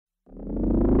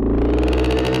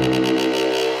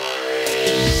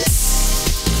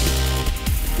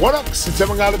What up? It's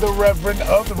out of the Reverend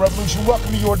of the Revolution.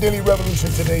 Welcome to your Daily Revolution.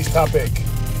 Today's topic: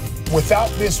 without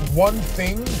this one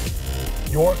thing,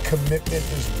 your commitment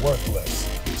is worthless.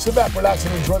 Sit back, relax,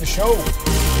 and enjoy the show.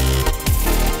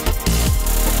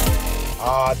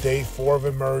 Day 4 of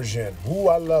Immersion. Ooh,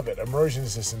 I love it. Immersion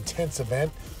is this intense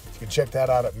event. You can check that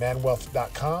out at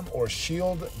manwealth.com or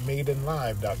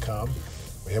shieldmaidenlive.com.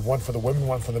 We have one for the women,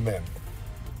 one for the men.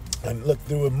 And look,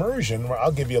 through Immersion, where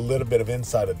I'll give you a little bit of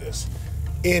insight of this.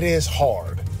 It is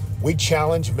hard. We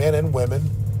challenge men and women.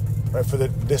 Right,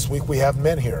 this week we have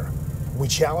men here. We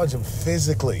challenge them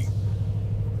physically.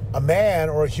 A man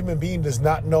or a human being does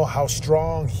not know how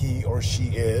strong he or she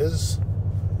is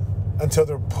until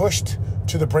they're pushed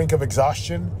to the brink of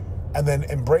exhaustion and then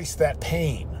embrace that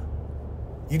pain.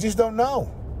 You just don't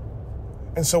know.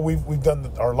 And so we've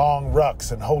done our long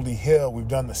rucks in Holy Hill. We've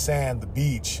done the sand, the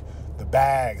beach, the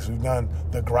bags. We've done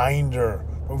the grinder.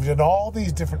 We've done all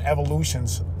these different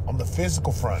evolutions on the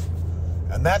physical front.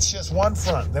 And that's just one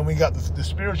front. Then we got the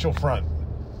spiritual front.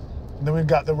 And then we've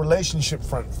got the relationship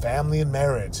front, family and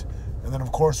marriage. And then,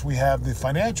 of course, we have the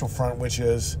financial front, which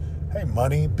is, hey,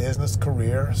 money, business,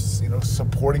 career,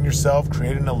 supporting yourself,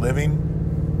 creating a living.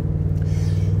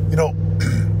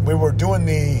 We were doing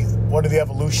one of the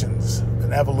evolutions.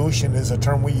 And evolution is a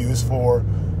term we use for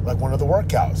like one of the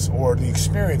workouts or the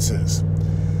experiences.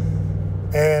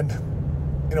 And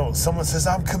someone says,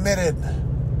 I'm committed.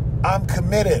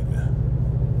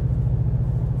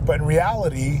 But in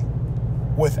reality,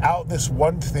 without this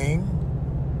one thing,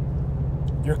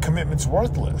 your commitment's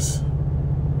worthless.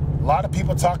 A lot of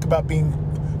people talk about being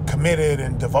committed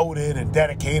and devoted and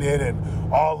dedicated and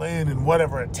all in and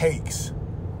whatever it takes.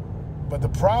 But the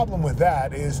problem with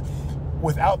that is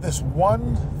without this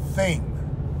one thing,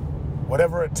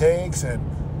 whatever it takes, and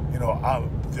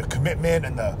the commitment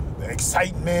and the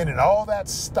excitement and all that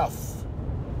stuff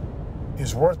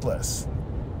is worthless.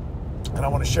 And I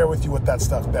want to share with you what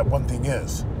that one thing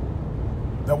is.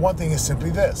 That one thing is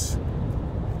simply this: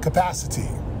 capacity.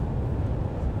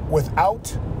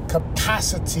 Without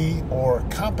capacity or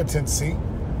competency,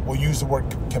 we'll use the word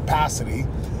capacity.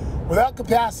 Without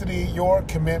capacity, your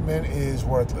commitment is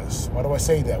worthless. Why do I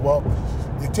say that? Well,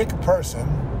 you take a person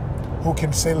who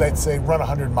can let's say, run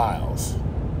 100 miles.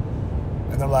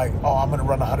 And they're like, oh, I'm going to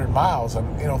run 100 miles.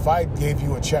 And, if I gave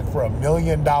you a check for $1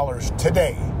 million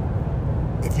today,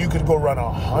 if you could go run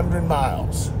 100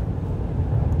 miles,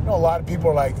 a lot of people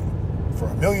are like, for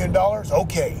 $1 million?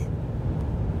 Okay.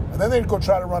 And then they'd go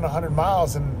try to run 100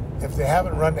 miles. And if they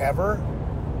haven't run ever,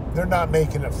 they're not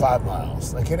making it 5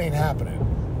 miles. Like, it ain't happening.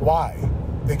 Why?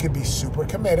 They could be super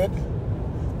committed.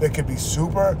 They could be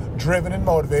super driven and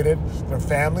motivated. Their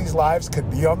families' lives could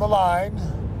be on the line.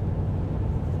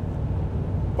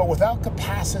 But without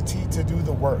capacity to do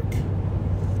the work,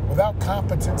 without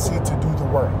competency to do the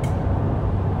work,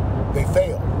 they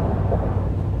fail.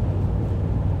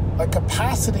 Like,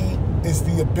 capacity is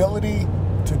the ability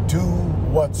to do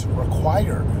what's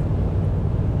required.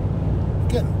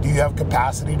 Again, do you have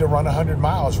capacity to run 100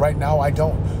 miles? Right now, I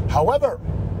don't. However,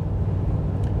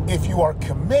 if you are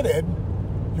committed,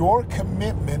 your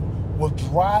commitment will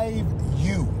drive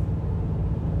you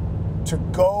to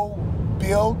go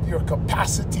build your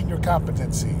capacity and your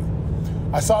competency.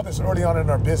 I saw this early on in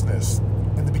our business.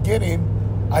 In the beginning,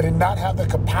 I did not have the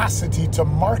capacity to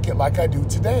market like I do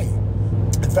today.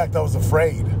 In fact, I was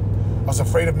afraid. I was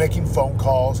afraid of making phone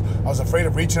calls. I was afraid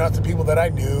of reaching out to people that I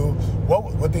knew.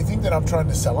 Would they think that I'm trying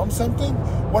to sell them something?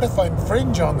 What if I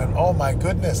infringe on them? Oh my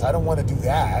goodness, I don't want to do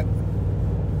that.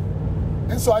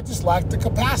 And so I just lacked the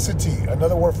capacity.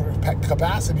 Another word for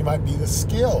capacity might be the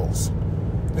skills,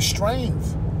 the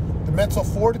strength, the mental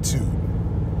fortitude.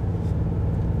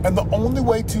 And the only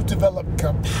way to develop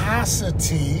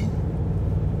capacity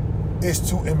is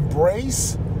to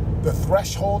embrace the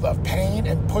threshold of pain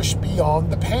and push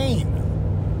beyond the pain.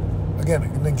 Again,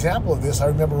 an example of this, I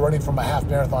remember running for my half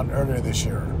marathon earlier this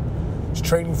year. I was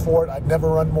training for it. I'd never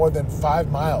run more than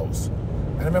 5 miles.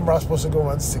 And I remember I was supposed to go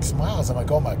run 6 miles. I'm like,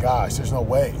 oh my gosh, there's no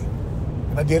way.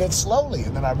 And I did it slowly.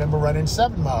 And then I remember running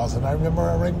 7 miles. And I remember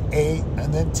running 8,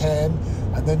 and then 10,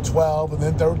 and then 12, and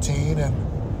then 13, and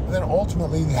then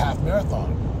ultimately the half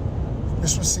marathon.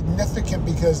 This was significant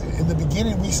because in the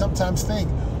beginning, we sometimes think,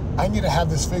 I need to have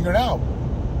this figured out.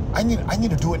 I need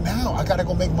to do it now. I got to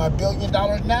go make my $1 billion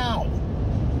now.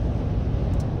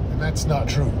 And that's not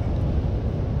true.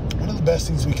 One of the best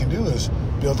things we can do is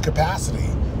build capacity.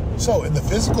 So in the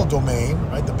physical domain,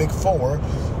 right, the big 4,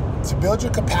 to build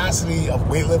your capacity of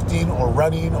weightlifting or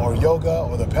running or yoga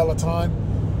or the Peloton,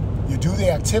 you do the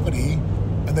activity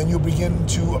and then you begin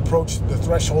to approach the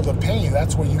threshold of pain.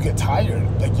 That's where you get tired.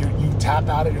 Like you tap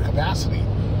out of your capacity.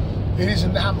 It is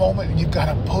in that moment you've got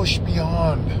to push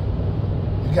beyond.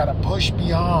 You've got to push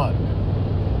beyond.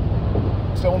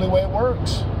 It's the only way it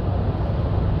works.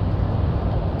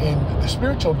 In the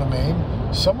spiritual domain,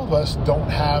 some of us don't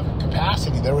have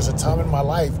capacity. There was a time in my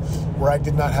life where I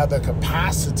did not have the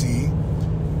capacity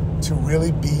to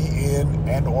really be in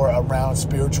and or around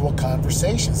spiritual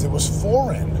conversations. It was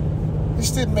foreign. It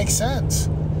just didn't make sense.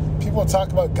 People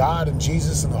talk about God and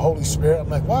Jesus and the Holy Spirit. I'm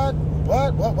like, what?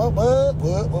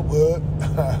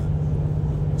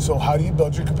 So how do you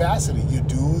build your capacity? You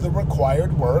do the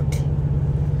required work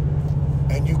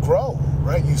and you grow,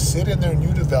 right? You sit in there and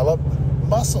you develop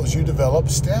muscles, you develop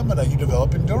stamina, you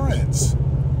develop endurance.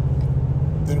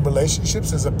 In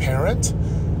relationships, as a parent,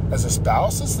 as a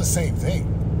spouse, it's the same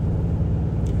thing.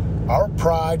 Our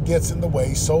pride gets in the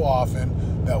way so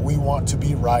often that we want to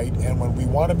be right, and when we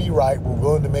want to be right, we're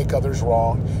willing to make others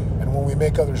wrong, and when we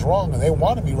make others wrong and they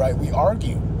want to be right, we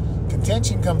argue.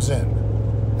 Contention comes in.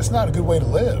 That's not a good way to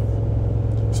live.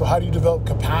 So how do you develop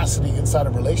capacity inside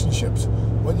of relationships?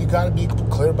 Well, you got to be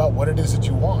clear about what it is that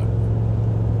you want.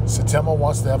 Satema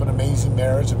wants to have an amazing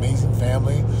marriage, amazing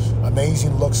family.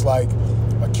 Amazing looks like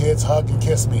my kids hug and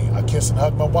kiss me. I kiss and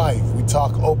hug my wife. We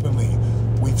talk openly.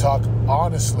 We talk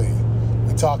honestly.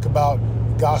 We talk about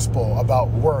gospel,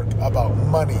 about work, about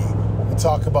money. We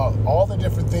talk about all the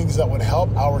different things that would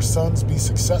help our sons be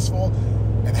successful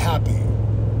and happy.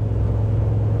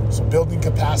 So building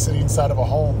capacity inside of a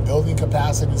home, building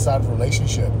capacity inside of a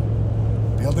relationship,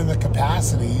 building the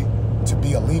capacity to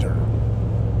be a leader.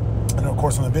 And of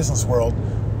course, in the business world,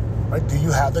 right? Do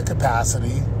you have the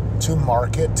capacity to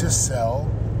market, to sell,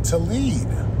 to lead?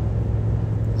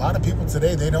 A lot of people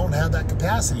today, they don't have that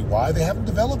capacity. Why? They haven't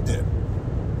developed it.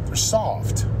 They're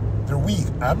soft. They're weak.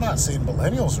 I'm not saying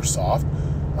millennials are soft.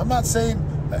 I'm not saying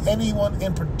that anyone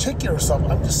in particular is soft.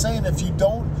 I'm just saying if you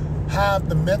don't have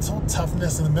the mental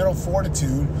toughness and the mental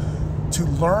fortitude to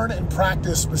learn and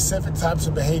practice specific types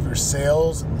of behavior,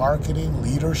 sales, marketing,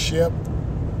 leadership,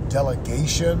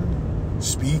 delegation,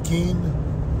 speaking,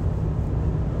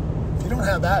 if you don't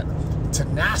have that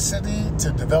tenacity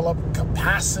to develop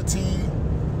capacity,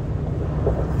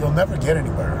 you'll never get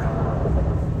anywhere.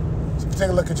 So if you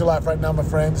take a look at your life right now, my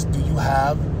friends, do you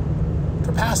have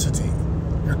capacity?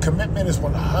 Your commitment is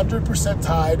 100%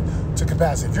 tied to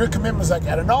capacity. If your commitment is like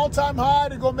at an all-time high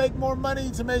to go make more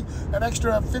money, to make an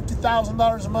extra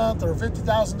 $50,000 a month or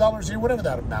 $50,000 a year, whatever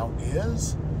that amount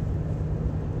is,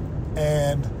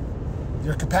 and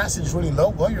your capacity is really low,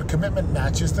 well, your commitment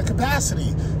matches the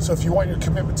capacity. So if you want your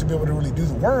commitment to be able to really do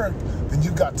the work, then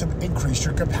you've got to increase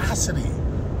your capacity.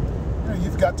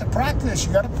 You've got to practice.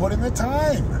 You got to put in the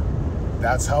time.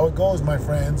 That's how it goes, my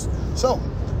friends. So,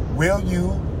 will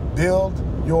you build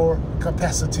your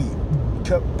capacity? Will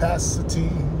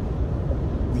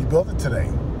you build it today?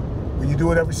 Will you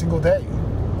do it every single day?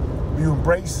 Will you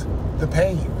embrace the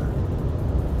pain?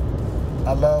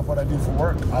 I love what I do for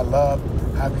work. I love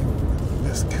having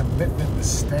this commitment,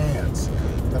 this stance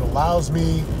that allows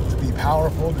me to be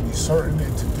powerful, to be certain,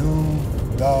 and to do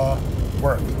the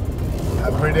work.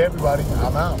 Have a great day, everybody.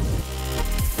 I'm out.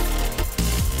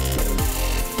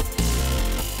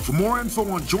 For more info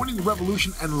on joining the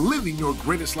revolution and living your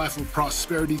greatest life of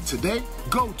prosperity today,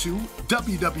 go to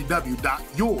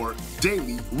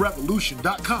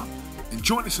www.yourdailyrevolution.com and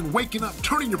join us in waking up,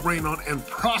 turning your brain on, and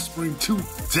prospering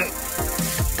today.